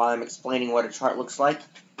know why I'm explaining what a chart looks like.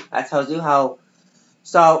 That tells you how.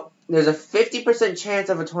 So, there's a 50% chance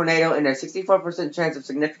of a tornado and a 64% chance of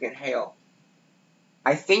significant hail.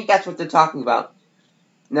 I think that's what they're talking about.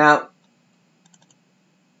 Now,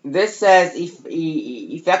 this says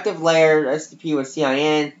effective layer STP with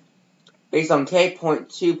CIN based on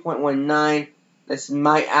K.2.19. This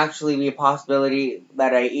might actually be a possibility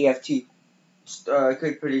that a EF2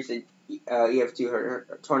 could produce an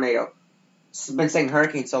EF2 tornado. I've been saying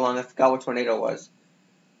hurricane so long I forgot what tornado was.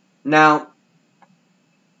 Now,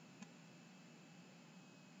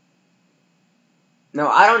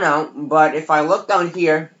 I don't know, but if I look down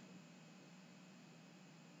here,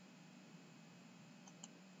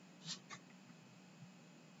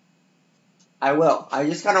 I will. I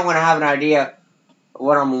just kind of want to have an idea of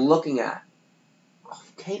what I'm looking at. Oh,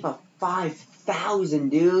 Cape of 5,000,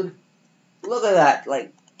 dude. Look at that.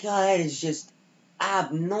 Like, God, that is just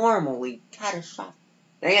abnormally catastrophic.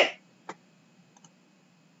 Dang it.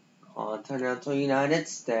 Continental United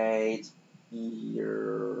States.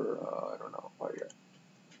 Here. I don't know. Right here.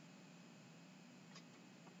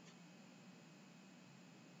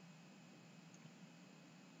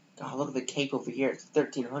 God, look at the Cape over here. It's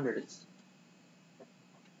 1,300. It's...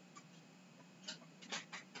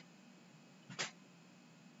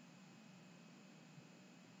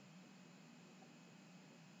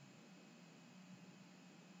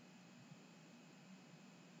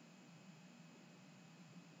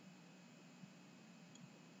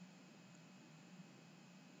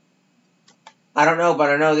 I don't know, but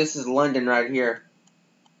I know this is London right here.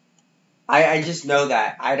 I just know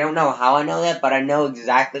that. I don't know how I know that, but I know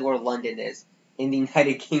exactly where London is in the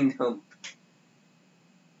United Kingdom.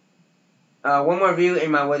 One more view in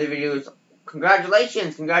my weather videos.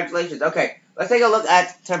 Congratulations, congratulations. Okay, let's take a look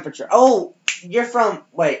at temperature. Oh, you're from...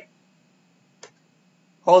 Wait.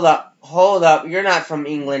 Hold up. You're not from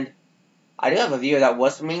England. I do have a viewer that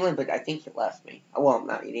was from England, but I think he left me. Well,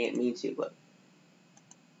 not he didn't mean to, but...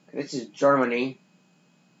 This is Germany.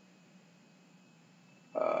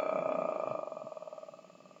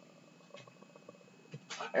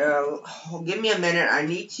 Give me a minute. I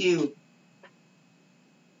need to...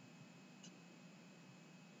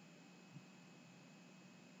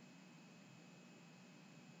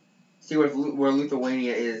 see where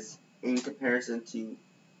Lithuania is in comparison to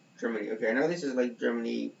Germany. Okay, I know this is like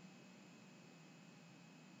Germany.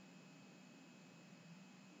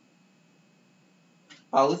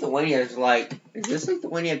 Oh, Lithuania is like... Is this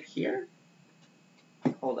Lithuania up here?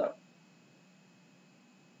 Hold up.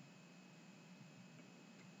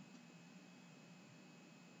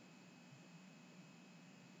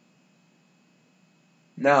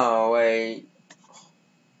 No, wait.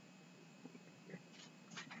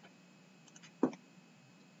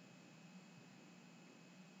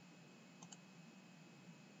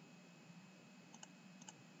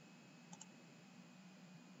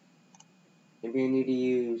 Maybe I need to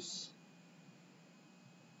use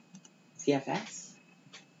CFS?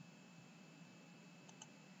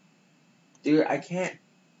 Dude, I can't.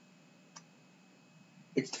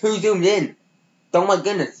 It's too zoomed in. Oh my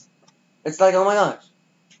goodness. It's like, oh my gosh.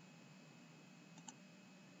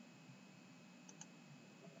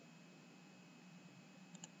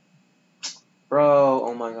 Bro,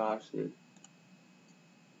 oh my gosh, dude.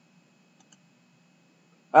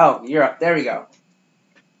 Oh, Europe. There we go.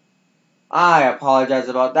 I apologize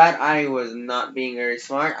about that. I was not being very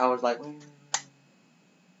smart. I was like...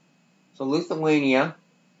 So, Lithuania.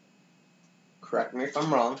 Correct me if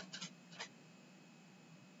I'm wrong.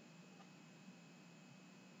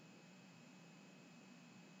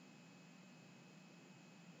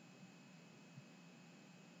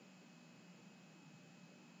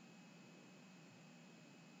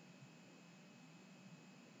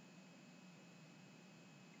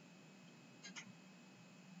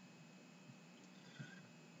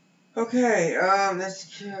 Okay,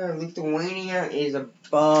 this Lithuania is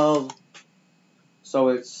above, so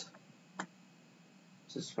it's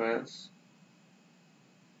this is France.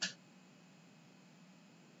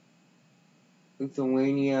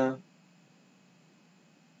 Lithuania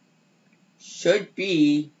should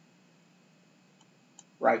be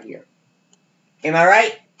right here. Am I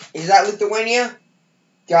right? Is that Lithuania?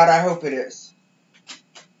 God, I hope it is.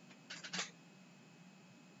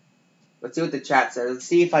 Let's see what the chat says. Let's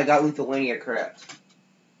see if I got Lithuania correct.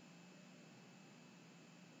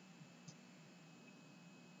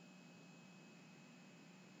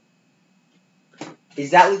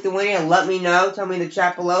 Is that Lithuania? Let me know. Tell me in the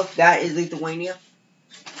chat below if that is Lithuania.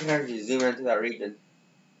 I'm going to zoom into that region.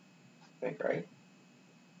 I think, right?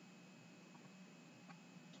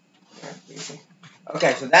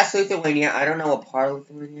 Okay, so that's Lithuania. I don't know what part of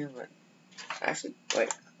Lithuania, but actually,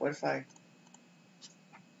 wait, what if I...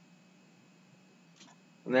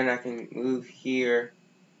 And then I can move here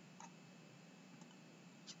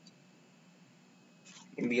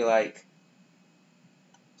and be like...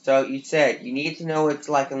 So you said you need to know what it's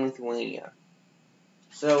like in Lithuania.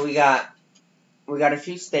 So we got a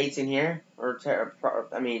few states in here,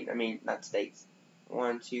 I mean not states.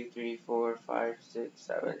 1, 2, 3, 4, 5, 6,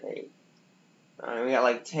 7, 8. We got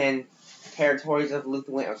like 10 territories of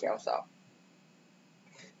Lithuania. Okay, I'll stop.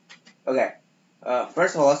 Okay.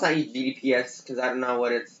 First of all, let's not use GDPS because I don't know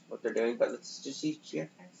what they're doing, but let's just use GFS.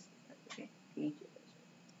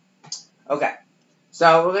 Okay.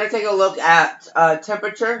 So we're gonna take a look at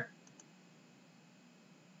temperature.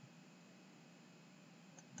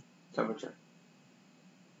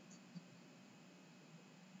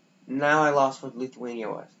 Now I lost what Lithuania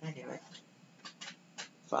was. God damn it.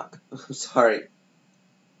 Fuck. I'm sorry.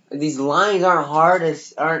 These lines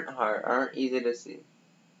aren't easy to see.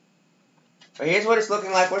 But here's what it's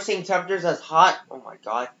looking like. We're seeing temperatures that's hot. Oh my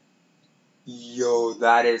god. Yo,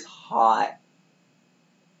 that is hot.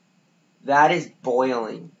 That is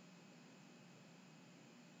boiling.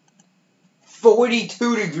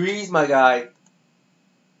 42 degrees, my guy.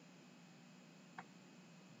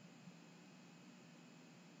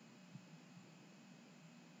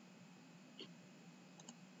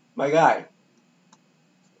 My guy.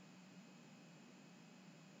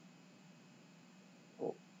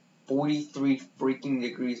 43 freaking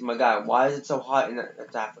degrees, my guy. Why is it so hot in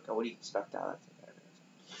Africa? What do you expect out of that?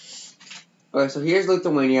 Okay, so here's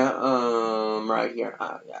Lithuania. Right here.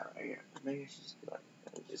 Yeah, right here. Maybe I should just be like,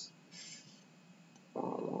 just.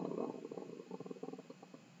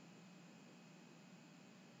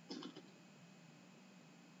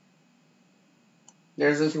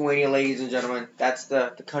 There's Lithuania, ladies and gentlemen. That's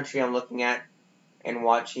the country I'm looking at and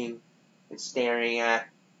watching and staring at.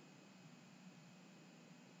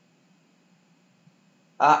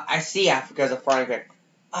 I see Africa as a frying pan.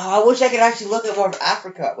 I wish I could actually look at more of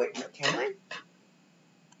Africa. Wait, can I?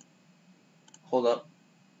 Hold up.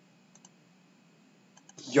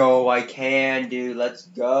 Yo, I can, dude. Let's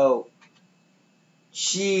go.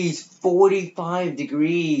 Jeez, 45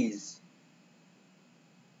 degrees.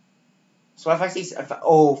 So if I see...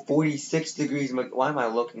 46 degrees. Why am I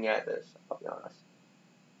looking at this? I'll be honest.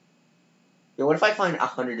 Yo, what if I find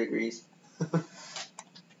 100 degrees?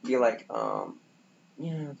 Be like,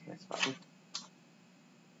 yeah, okay, that's fine.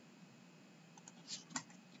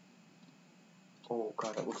 Oh,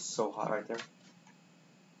 God, that looks so hot right there.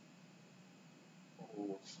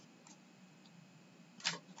 Oh.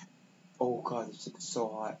 Oh, God, this looks so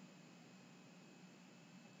hot.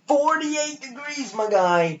 48 degrees, my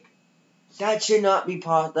guy! That should not be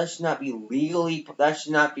possible. That should not be legally... That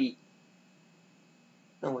should not be...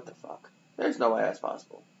 No, what the fuck? There's no way that's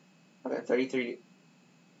possible. Okay, 33...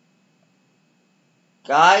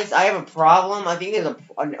 Guys, I have a problem. I think there's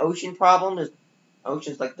an ocean problem. There's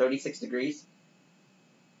ocean's like 36 degrees.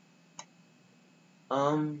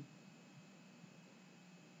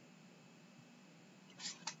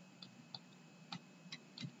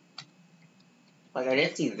 Like, I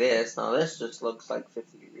didn't see this. No, this just looks like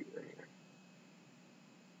 50 degrees right here.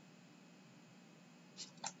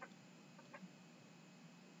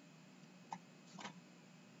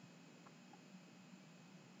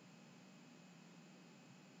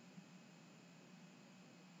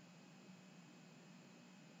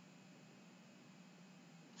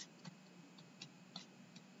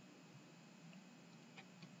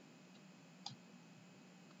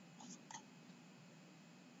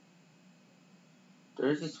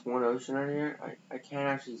 There's this one ocean right here. I can't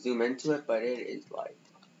actually zoom into it, but it is like...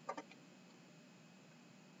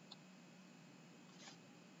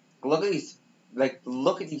 Look at these... Like,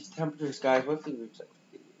 look at these temperatures, guys. What if we reach like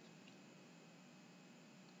 50 degrees?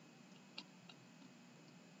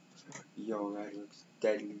 Yo, that looks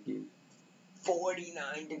deadly, dude.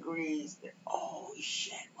 49 degrees. Holy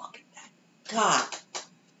shit, look at that. God.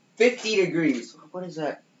 50 degrees. What is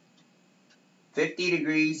that? 50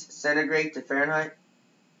 degrees centigrade to Fahrenheit?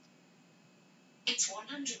 It's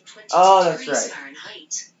 120 that's degrees right.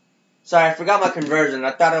 Fahrenheit. Sorry, I forgot my conversion.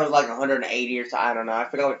 I thought it was like 180 or so. I don't know. I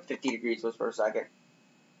forgot what 50 degrees was for a second.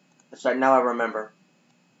 That's right. Now I remember.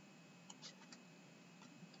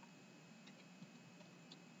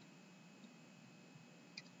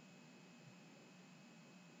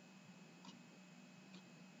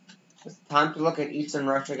 It's time to look at Eastern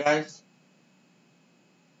Russia, guys.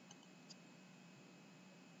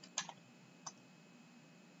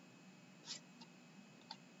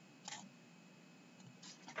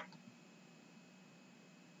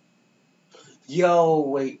 Yo,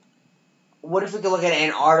 wait. What if we could look at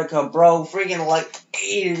Antarctica, bro? Freaking like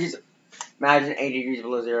 80 degrees. Imagine 80 degrees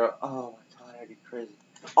below zero. Oh my god, that'd be crazy.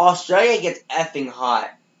 Australia gets effing hot.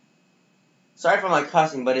 Sorry for my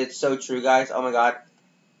cussing, but it's so true, guys. Oh my god.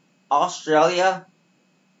 Australia.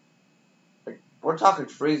 We're talking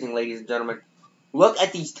freezing, ladies and gentlemen. Look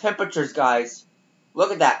at these temperatures, guys.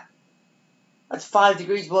 Look at that. That's 5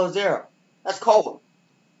 degrees below zero. That's cold.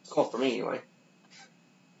 It's cold for me, anyway.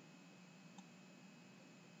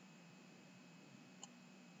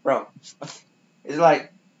 Bro. It's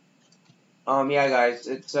like... yeah, guys.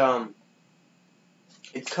 It's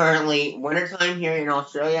currently wintertime here in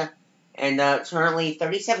Australia. And, it's currently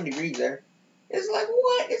 37 degrees there. It's like,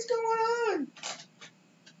 what is going on?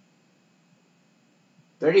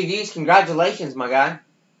 30 degrees, congratulations, my guy.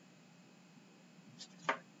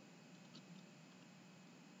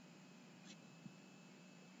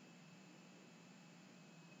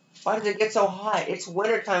 Why does it get so hot? It's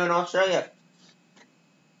wintertime in Australia.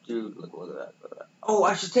 Dude, look at that. Look at that. Oh,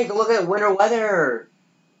 I should take a look at winter weather.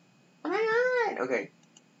 Oh my god. Okay.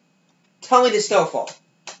 Tell me the snowfall.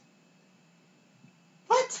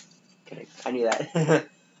 What? Okay, I knew that.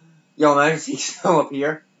 Yo, imagine seeing snow up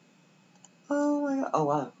here. Oh my god. Oh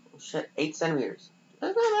wow. Oh shit. 8 centimeters.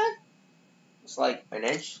 That's not bad. It's like an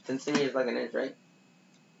inch. 10 centimeters is like an inch, right?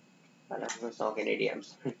 I don't know. I'm not like an idiot. I'm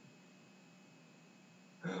sorry.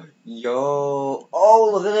 Yo. Oh,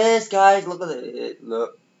 look at this, guys. Look at it.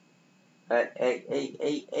 Look. At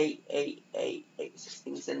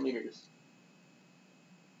 16 centimeters.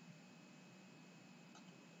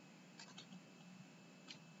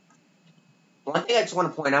 One thing I just want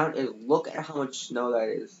to point out is look at how much snow that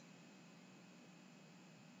is.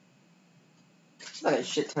 It's like a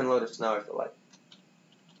shit ton load of snow, I feel like.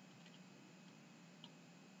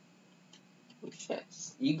 Oh shit.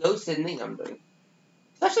 You go, Sydney. I'm doing.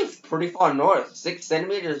 It's actually pretty far north. 6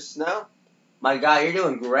 centimeters of snow? My guy, you're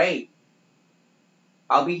doing great.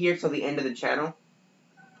 I'll be here till the end of the channel.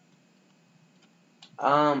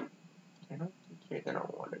 I don't think you're gonna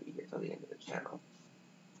want to be here till the end of the channel.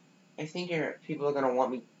 I think people are gonna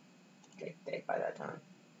want me dead by that time.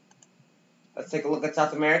 Let's take a look at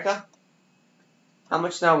South America. How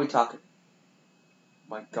much snow are we talking? Oh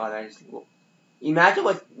my god, I just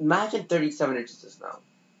imagine 37 inches of snow.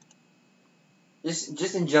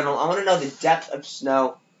 Just in general, I want to know the depth of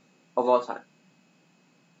snow of all time.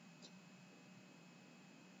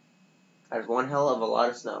 That is one hell of a lot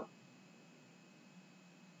of snow.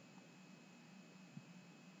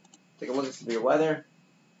 Take a look at severe weather.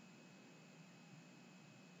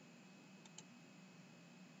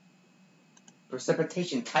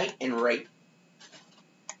 Precipitation type and rate.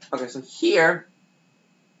 Okay, so here.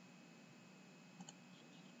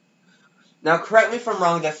 Now, correct me if I'm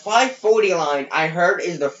wrong. The 540 line I heard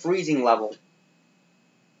is the freezing level.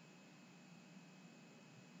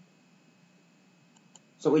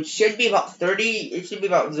 So it should be about 30. It should be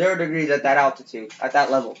about 0 degrees at that altitude, at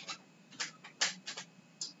that level.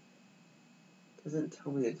 Doesn't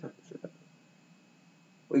tell me the temperature.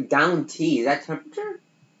 Wait, down T, is that temperature?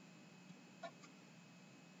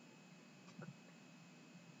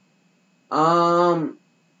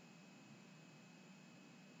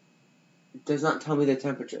 It does not tell me the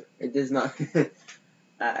temperature. It does not.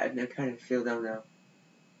 I kind of feel dumb now.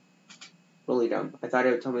 Really dumb. I thought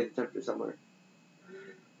it would tell me the temperature somewhere.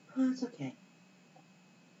 Oh, it's okay.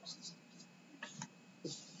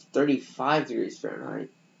 It's 35 degrees Fahrenheit.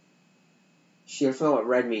 Shit, I forgot what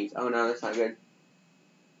red means. Oh no, that's not good.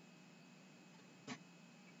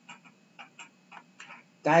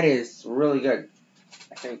 That is really good.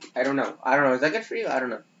 I think. I don't know. Is that good for you? I don't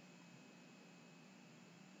know.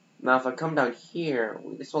 Now, if I come down here,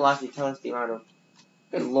 this will actually tell us the amount of.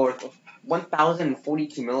 Good lord.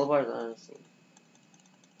 1,042 millibars? Honestly.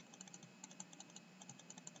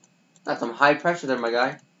 That's some high pressure there, my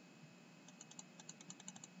guy.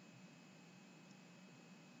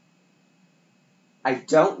 I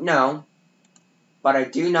don't know, but I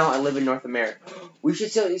do know I live in North America. We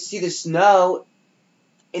should see the snow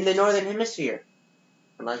in the northern hemisphere.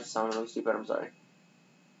 Unless it sounds really stupid, I'm sorry.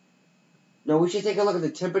 No, we should take a look at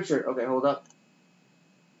the temperature. Okay, hold up.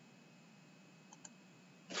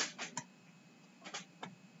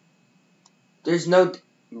 There's no...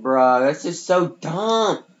 Bruh, that's just so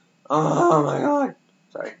dumb. Oh my god.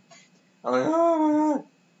 Sorry. I'm like, oh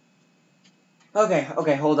my god.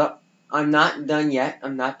 Okay, hold up. I'm not done yet.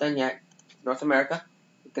 North America.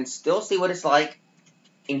 You can still see what it's like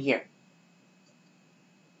in here.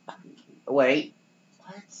 Wait.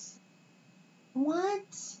 What?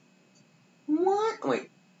 Wait.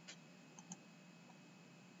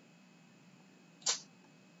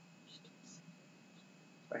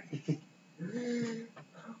 Sorry.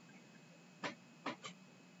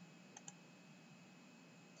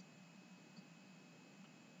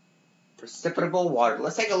 Precipitable water.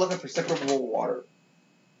 Let's take a look at precipitable water.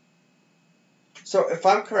 So, if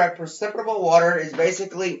I'm correct, precipitable water is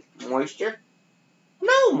basically moisture.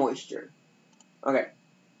 No moisture. Okay.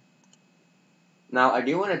 Now, I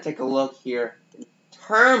do want to take a look here. In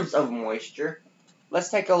terms of moisture, let's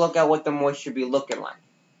take a look at what the moisture be looking like.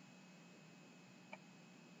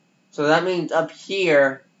 So, that means up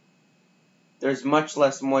here, there's much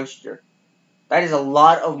less moisture. That is a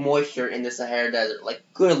lot of moisture in the Sahara Desert. Like,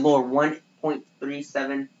 good lord,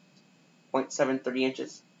 1.73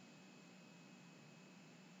 inches.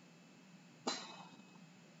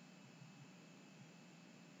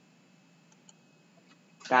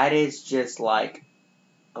 That is just like,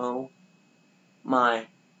 oh my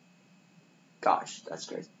gosh, that's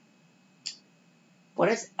crazy. What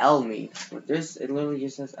does L mean? It literally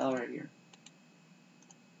just says L right here.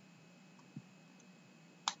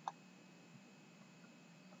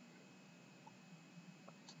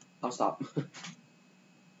 I'll stop.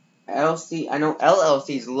 LC, I know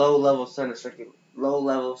LLC is low level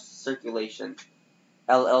circulation.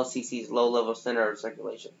 LLCC is low level center of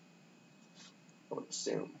circulation. I would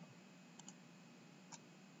assume.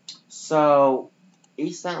 So,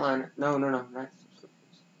 East Atlanta. No, not.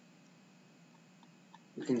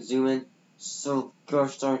 You can zoom in. So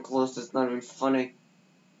gosh darn close. It's not even funny,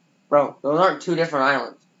 bro. Those aren't two different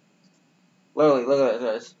islands. Literally, look at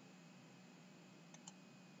this.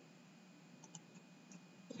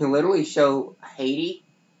 You can literally show Haiti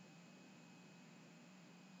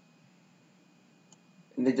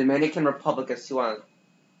and the Dominican Republic as two islands.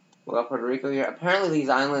 We got Puerto Rico here. Apparently, these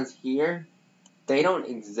islands here, they don't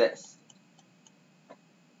exist.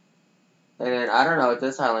 And then I don't know what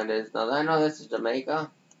this island is. Now I know this is Jamaica,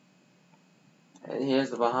 and here's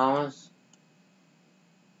the Bahamas,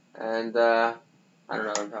 and I don't know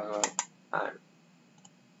what I'm talking about.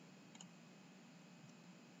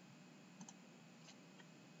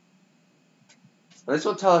 This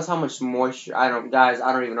will tell us how much moisture. Guys,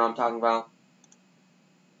 I don't even know what I'm talking about.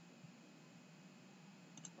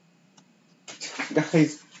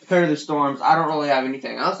 Guys, heard of the storms. I don't really have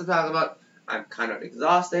anything else to talk about. I'm kind of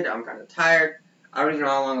exhausted. I'm kind of tired. I don't even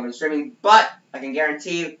know how long I've been streaming, but I can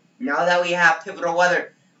guarantee you, now that we have pivotal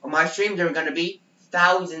weather, my streams are going to be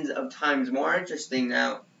thousands of times more interesting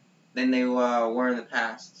now than they were in the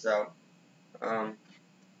past. So,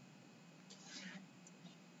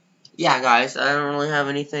 yeah, guys, I don't really have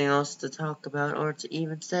anything else to talk about or to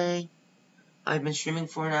even say. I've been streaming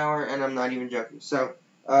for an hour, and I'm not even joking. So,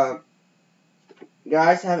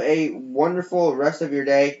 guys, have a wonderful rest of your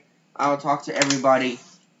day. I will talk to everybody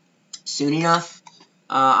soon enough.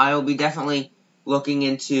 I will be definitely looking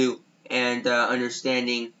into and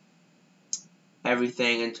understanding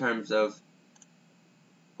everything in terms of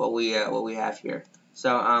what we have here.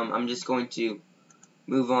 So I'm just going to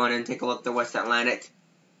move on and take a look at the West Atlantic.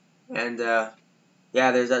 And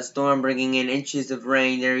yeah, there's that storm bringing in inches of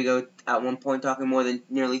rain. There we go. At one point, talking more than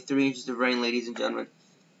nearly 3 inches of rain, ladies and gentlemen.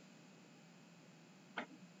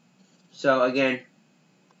 So again,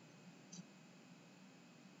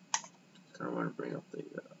 I don't want to bring up the.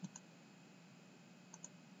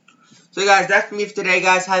 So guys, that's me for today,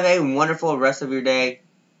 guys. Have a wonderful rest of your day.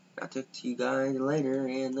 I'll talk to you guys later,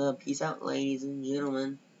 and peace out, ladies and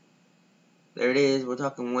gentlemen. There it is. We're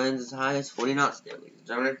talking winds as high as 40 knots there, ladies and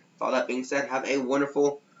gentlemen. With all that being said, have a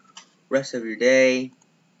wonderful rest of your day.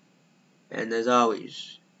 And as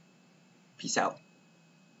always, peace out.